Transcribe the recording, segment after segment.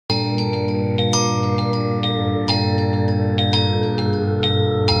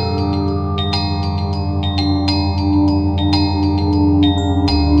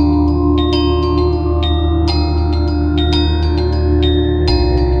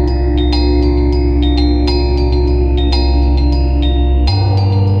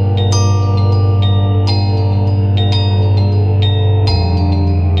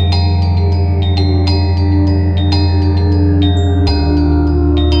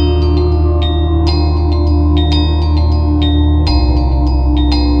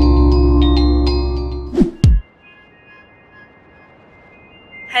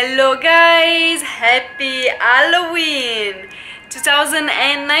guys, happy Halloween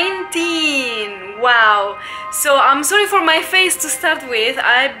 2019. Wow, so I'm sorry for my face to start with.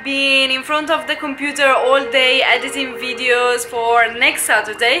 I've been in front of the computer all day editing videos for next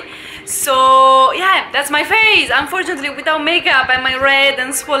Saturday, so yeah, that's my face, unfortunately without makeup and my red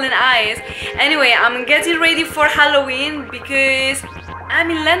and swollen eyes. Anyway, I'm getting ready for Halloween because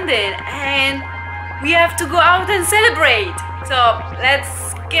I'm in London and we have to go out and celebrate. So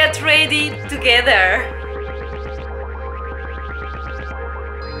let's get ready together.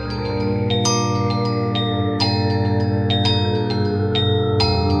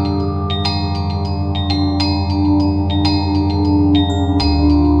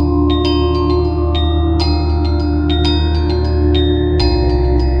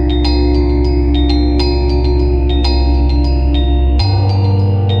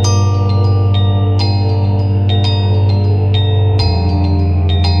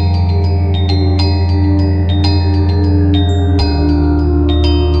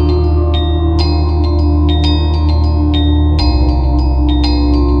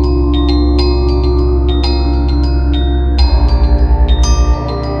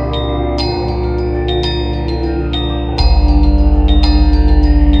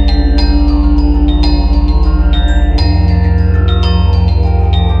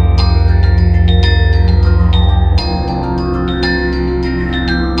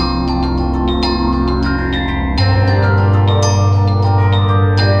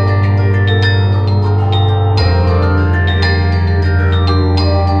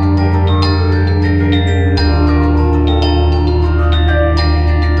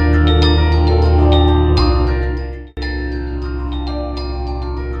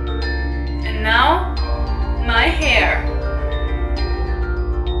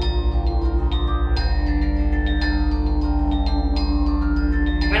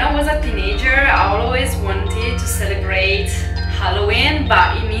 Halloween,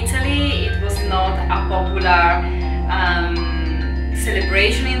 but in Italy it was not a popular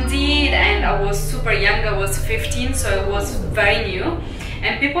celebration indeed, and I was super young, I was 15, so it was very new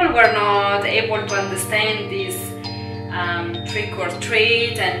and people were not able to understand this trick or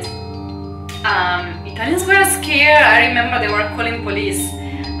treat, and Italians were scared. I remember they were calling police.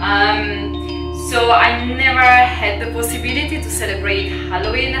 So I never had the possibility to celebrate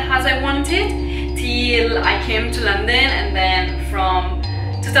Halloween as I wanted till I came to London, and then from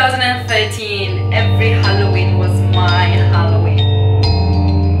 2013 every Halloween was my Halloween.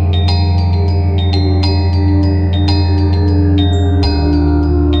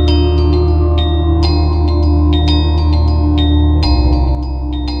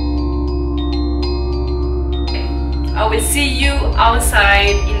 I will see you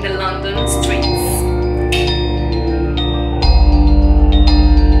outside in the London streets.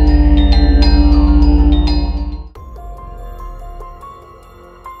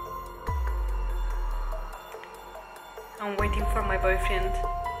 I'm waiting for my boyfriend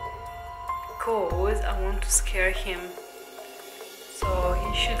because I want to scare him. So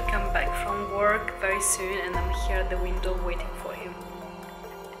he should come back from work very soon and I'm here at the window waiting for him.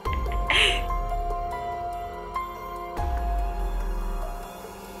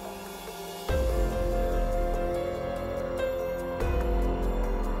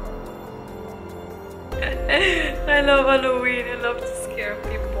 I love Halloween, I love to scare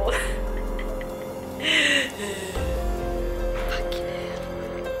people.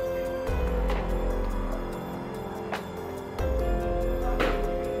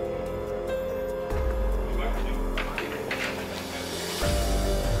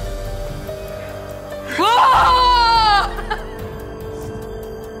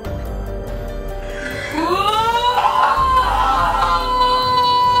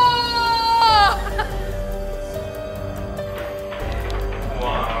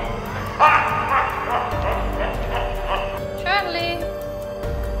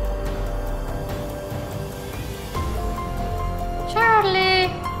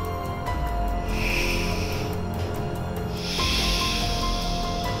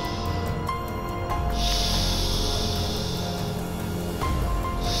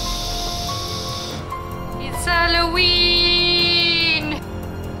 Halloween!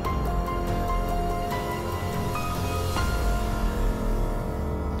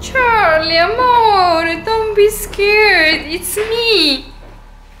 Charlie, amore, don't be scared. It's me.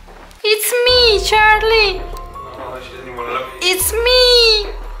 It's me, Charlie. No, she doesn't even want to look at you. It's me.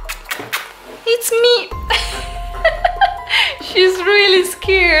 It's me. She's really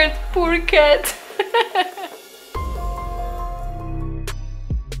scared, poor cat.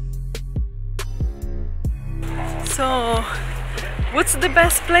 So what's the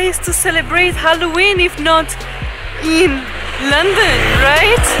best place to celebrate Halloween if not in London,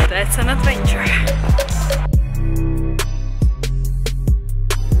 right? That's an adventure.